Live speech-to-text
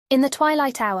In the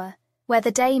twilight hour, where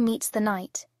the day meets the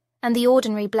night, and the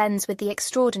ordinary blends with the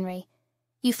extraordinary,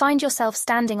 you find yourself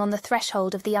standing on the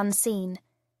threshold of the unseen,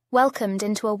 welcomed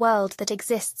into a world that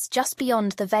exists just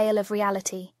beyond the veil of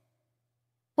reality.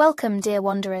 Welcome, dear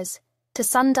wanderers, to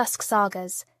Sundusk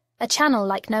Sagas, a channel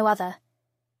like no other.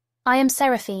 I am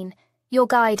Seraphine, your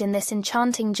guide in this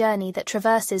enchanting journey that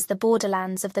traverses the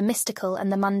borderlands of the mystical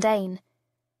and the mundane.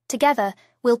 Together,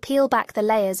 we'll peel back the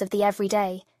layers of the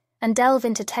everyday and delve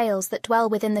into tales that dwell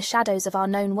within the shadows of our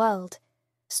known world.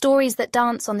 Stories that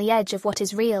dance on the edge of what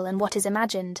is real and what is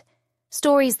imagined.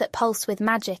 Stories that pulse with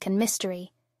magic and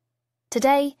mystery.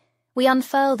 Today, we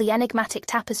unfurl the enigmatic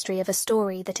tapestry of a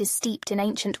story that is steeped in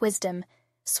ancient wisdom,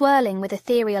 swirling with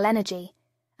ethereal energy,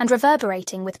 and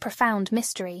reverberating with profound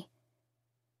mystery.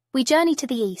 We journey to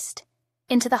the east,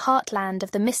 into the heartland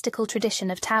of the mystical tradition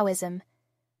of Taoism,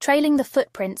 trailing the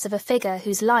footprints of a figure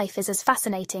whose life is as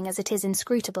fascinating as it is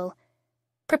inscrutable.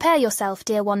 Prepare yourself,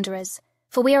 dear wanderers,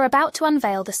 for we are about to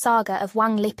unveil the saga of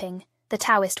Wang Liping, the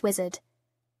Taoist Wizard.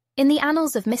 In the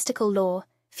annals of mystical lore,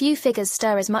 few figures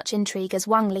stir as much intrigue as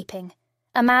Wang Liping,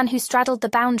 a man who straddled the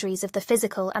boundaries of the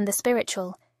physical and the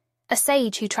spiritual, a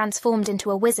sage who transformed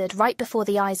into a wizard right before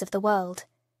the eyes of the world.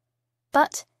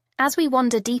 But, as we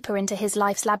wander deeper into his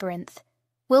life's labyrinth,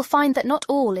 we'll find that not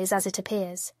all is as it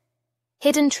appears.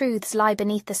 Hidden truths lie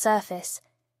beneath the surface,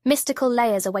 mystical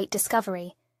layers await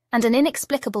discovery, and an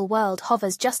inexplicable world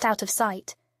hovers just out of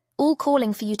sight, all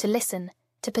calling for you to listen,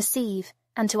 to perceive,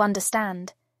 and to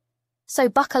understand. So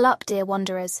buckle up, dear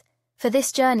wanderers, for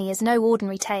this journey is no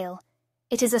ordinary tale.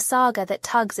 It is a saga that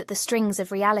tugs at the strings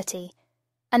of reality,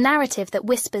 a narrative that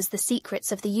whispers the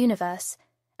secrets of the universe,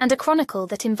 and a chronicle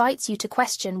that invites you to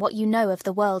question what you know of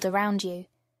the world around you.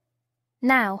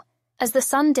 Now, as the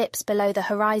sun dips below the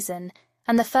horizon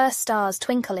and the first stars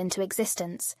twinkle into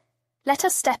existence, let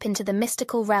us step into the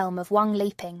mystical realm of Wang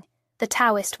Liping, the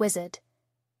Taoist Wizard.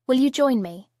 Will you join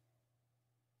me?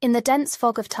 In the dense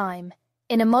fog of time,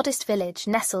 in a modest village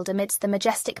nestled amidst the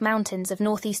majestic mountains of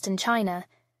northeastern China,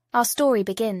 our story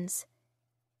begins.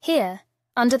 Here,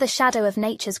 under the shadow of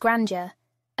nature's grandeur,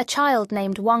 a child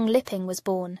named Wang Liping was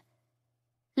born.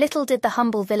 Little did the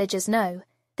humble villagers know,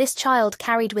 this child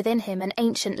carried within him an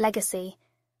ancient legacy,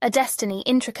 a destiny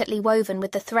intricately woven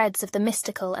with the threads of the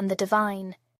mystical and the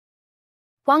divine.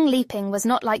 Wang Liping was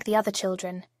not like the other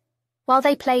children. While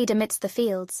they played amidst the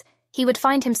fields, he would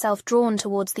find himself drawn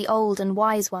towards the old and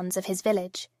wise ones of his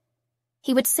village.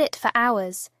 He would sit for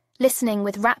hours, listening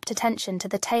with rapt attention to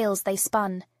the tales they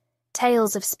spun,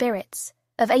 tales of spirits,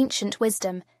 of ancient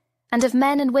wisdom, and of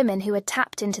men and women who had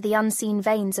tapped into the unseen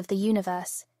veins of the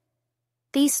universe.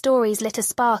 These stories lit a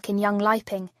spark in young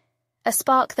Liping, a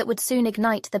spark that would soon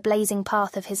ignite the blazing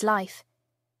path of his life.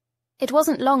 It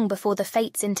wasn't long before the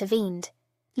fates intervened,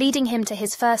 leading him to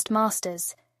his first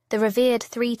masters, the revered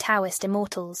three Taoist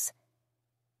immortals.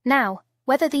 Now,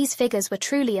 whether these figures were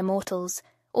truly immortals,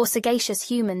 or sagacious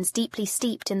humans deeply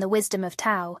steeped in the wisdom of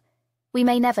Tao, we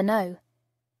may never know.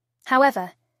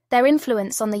 However, their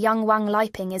influence on the young Wang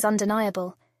Liping is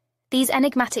undeniable. These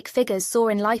enigmatic figures saw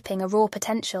in Liping a raw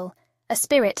potential, a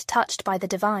spirit touched by the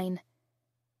divine.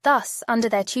 Thus, under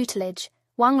their tutelage,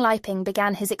 Wang Liping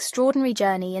began his extraordinary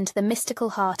journey into the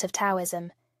mystical heart of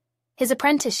Taoism. His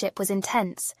apprenticeship was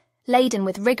intense, laden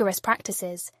with rigorous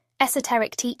practices,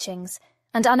 esoteric teachings,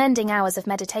 and unending hours of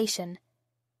meditation.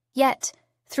 Yet,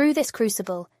 through this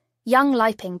crucible, young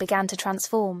Liping began to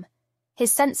transform.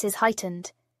 His senses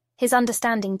heightened, his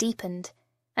understanding deepened,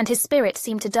 and his spirit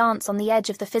seemed to dance on the edge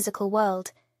of the physical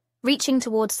world, reaching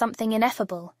towards something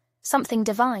ineffable, something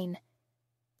divine.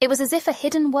 It was as if a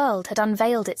hidden world had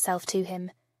unveiled itself to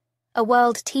him, a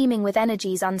world teeming with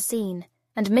energies unseen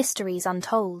and mysteries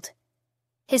untold.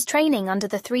 His training under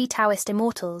the three Taoist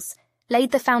immortals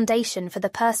laid the foundation for the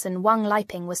person Wang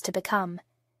Liping was to become.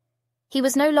 He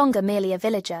was no longer merely a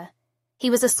villager.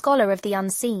 He was a scholar of the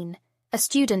unseen, a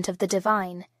student of the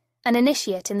divine, an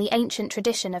initiate in the ancient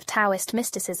tradition of Taoist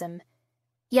mysticism.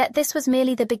 Yet this was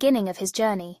merely the beginning of his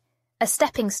journey, a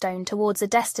stepping stone towards a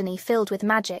destiny filled with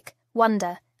magic,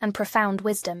 wonder, and profound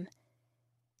wisdom.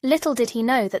 Little did he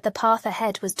know that the path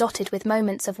ahead was dotted with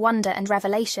moments of wonder and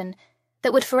revelation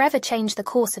that would forever change the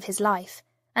course of his life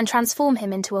and transform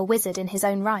him into a wizard in his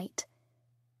own right.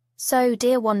 So,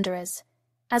 dear wanderers,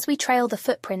 as we trail the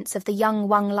footprints of the young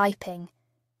Wang Liping,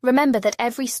 remember that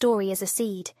every story is a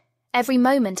seed, every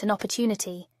moment an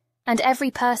opportunity, and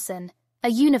every person a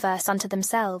universe unto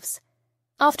themselves.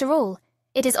 After all,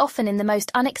 it is often in the most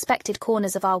unexpected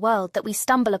corners of our world that we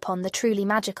stumble upon the truly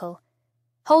magical.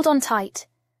 Hold on tight,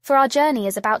 for our journey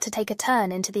is about to take a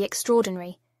turn into the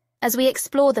extraordinary, as we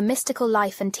explore the mystical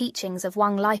life and teachings of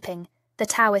Wang Liping, the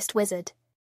Taoist Wizard.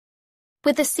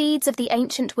 With the seeds of the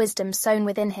ancient wisdom sown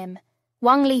within him,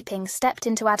 Wang Liping stepped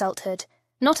into adulthood,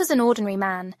 not as an ordinary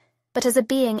man, but as a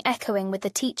being echoing with the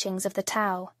teachings of the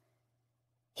Tao.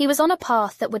 He was on a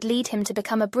path that would lead him to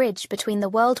become a bridge between the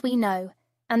world we know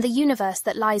and the universe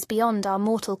that lies beyond our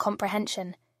mortal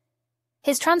comprehension.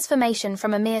 His transformation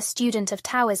from a mere student of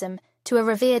Taoism to a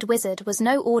revered wizard was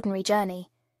no ordinary journey.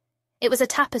 It was a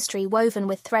tapestry woven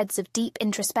with threads of deep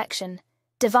introspection,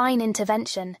 divine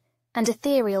intervention, and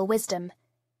ethereal wisdom.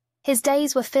 His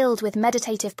days were filled with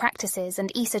meditative practices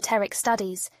and esoteric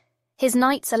studies, his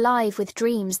nights alive with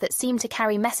dreams that seemed to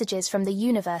carry messages from the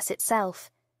universe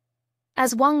itself.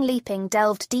 As Wang Liping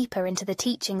delved deeper into the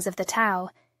teachings of the Tao,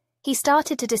 he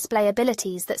started to display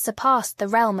abilities that surpassed the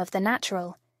realm of the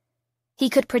natural. He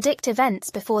could predict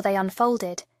events before they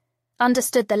unfolded,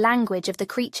 understood the language of the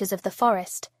creatures of the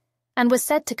forest, and was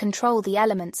said to control the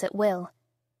elements at will.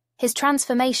 His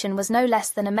transformation was no less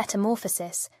than a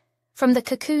metamorphosis, from the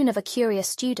cocoon of a curious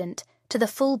student to the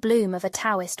full bloom of a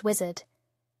Taoist wizard.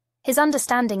 His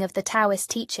understanding of the Taoist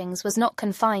teachings was not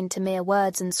confined to mere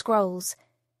words and scrolls.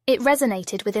 It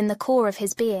resonated within the core of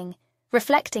his being,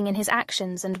 reflecting in his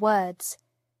actions and words.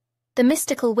 The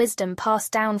mystical wisdom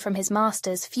passed down from his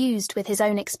masters fused with his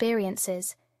own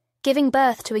experiences, giving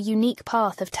birth to a unique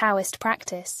path of Taoist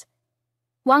practice.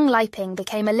 Wang Liping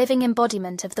became a living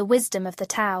embodiment of the wisdom of the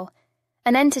Tao,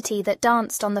 an entity that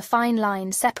danced on the fine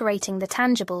line separating the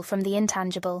tangible from the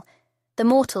intangible, the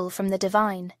mortal from the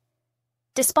divine.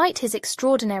 Despite his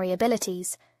extraordinary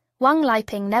abilities, Wang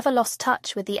Liping never lost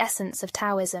touch with the essence of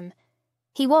Taoism.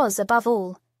 He was, above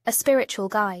all, a spiritual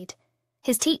guide.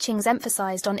 His teachings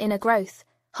emphasized on inner growth,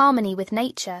 harmony with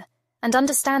nature, and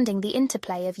understanding the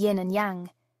interplay of yin and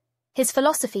yang. His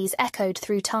philosophies echoed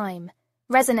through time,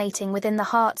 resonating within the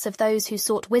hearts of those who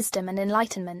sought wisdom and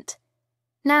enlightenment.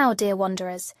 Now, dear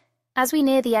wanderers, as we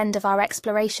near the end of our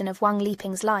exploration of Wang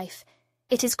Liping's life,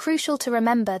 it is crucial to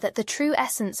remember that the true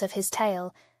essence of his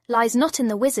tale lies not in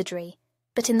the wizardry,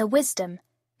 but in the wisdom,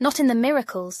 not in the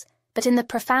miracles, but in the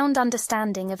profound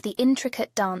understanding of the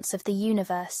intricate dance of the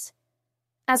universe.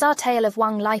 As our tale of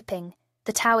Wang Liping,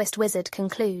 the Taoist wizard,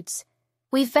 concludes,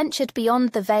 we've ventured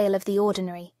beyond the veil of the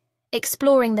ordinary,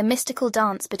 exploring the mystical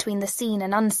dance between the seen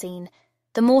and unseen,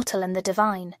 the mortal and the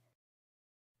divine.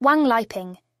 Wang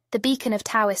Liping, the beacon of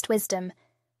Taoist wisdom,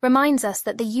 reminds us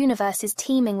that the universe is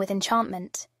teeming with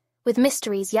enchantment, with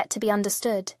mysteries yet to be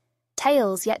understood,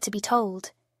 tales yet to be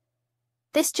told.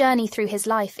 This journey through his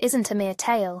life isn't a mere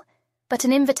tale, but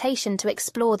an invitation to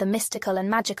explore the mystical and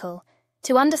magical,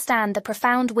 to understand the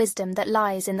profound wisdom that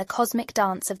lies in the cosmic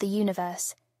dance of the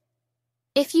universe.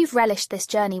 If you've relished this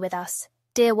journey with us,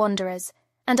 dear wanderers,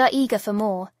 and are eager for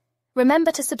more,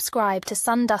 remember to subscribe to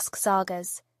Sundusk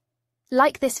Sagas.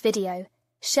 Like this video,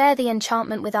 share the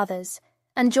enchantment with others,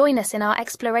 and join us in our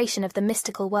exploration of the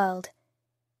mystical world.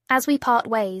 As we part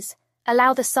ways,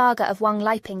 allow the saga of Wang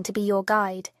Liping to be your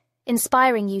guide,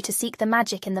 inspiring you to seek the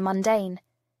magic in the mundane.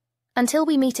 Until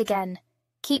we meet again,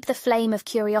 keep the flame of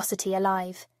curiosity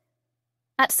alive.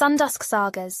 At Sundusk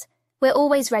Sagas, we're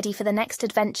always ready for the next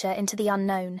adventure into the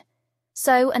unknown.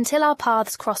 So, until our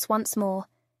paths cross once more,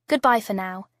 goodbye for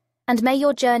now, and may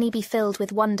your journey be filled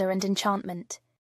with wonder and enchantment.